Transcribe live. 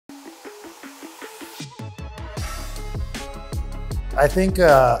I think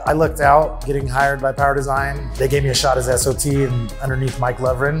I lucked out getting hired by Power Design. They gave me a shot as SOT and underneath Mike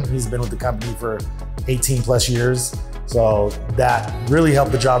Leverin. He's been with the company for 18 plus years. So that really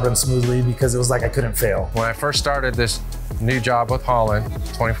helped the job run smoothly because it was like I couldn't fail. When I first started this new job with Holland,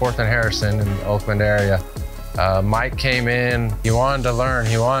 24th and Harrison in the Oakland area, Mike came in, he wanted to learn,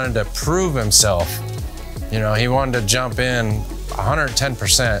 he wanted to prove himself. You know, he wanted to jump in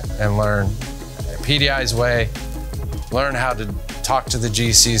 110% and learn PDI's way, learn how to talk to the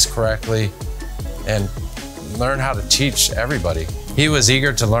GCs correctly, and learn how to teach everybody. He was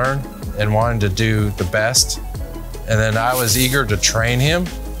eager to learn and wanted to do the best. And then I was eager to train him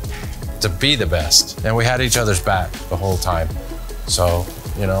to be the best. And we had each other's back the whole time. So,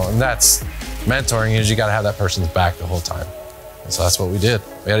 you know, and that's mentoring is you gotta have that person's back the whole time. And so that's what we did.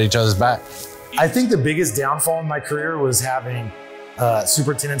 We had each other's back. I think the biggest downfall in my career was having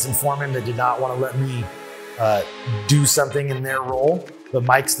superintendents and foremen that did not want to let me do something in their role, but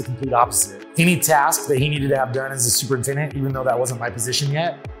Mike's the complete opposite. Any task that he needed to have done as a superintendent, even though that wasn't my position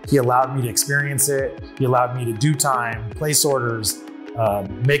yet, he allowed me to experience it. He allowed me to do time, place orders,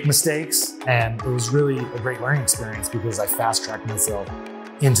 make mistakes, and it was really a great learning experience because I fast-tracked myself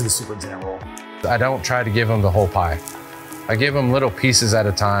into the superintendent role. I don't try to give them the whole pie. I give them little pieces at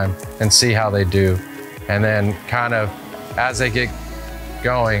a time and see how they do. And then kind of as they get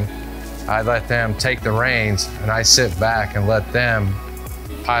going, I let them take the reins and I sit back and let them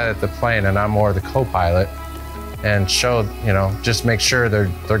pilot the plane, and I'm more the co-pilot and show, you know, just make sure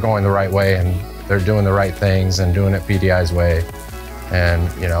they're going the right way and they're doing the right things and doing it PDI's way.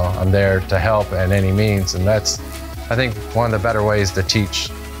 And, you know, I'm there to help at any means. And that's, I think, one of the better ways to teach,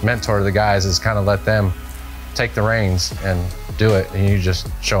 mentor the guys is kind of let them take the reins and do it, and you just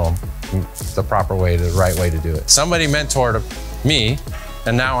show them the proper way, the right way to do it. Somebody mentored me,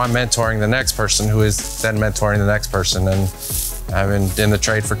 and now I'm mentoring the next person who is then mentoring the next person. And I've been in the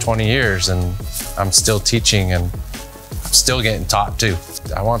trade for 20 years and I'm still teaching and I'm still getting taught too.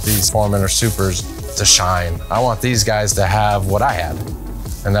 I want these foremen or supers to shine. I want these guys to have what I had,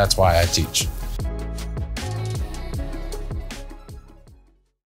 and that's why I teach.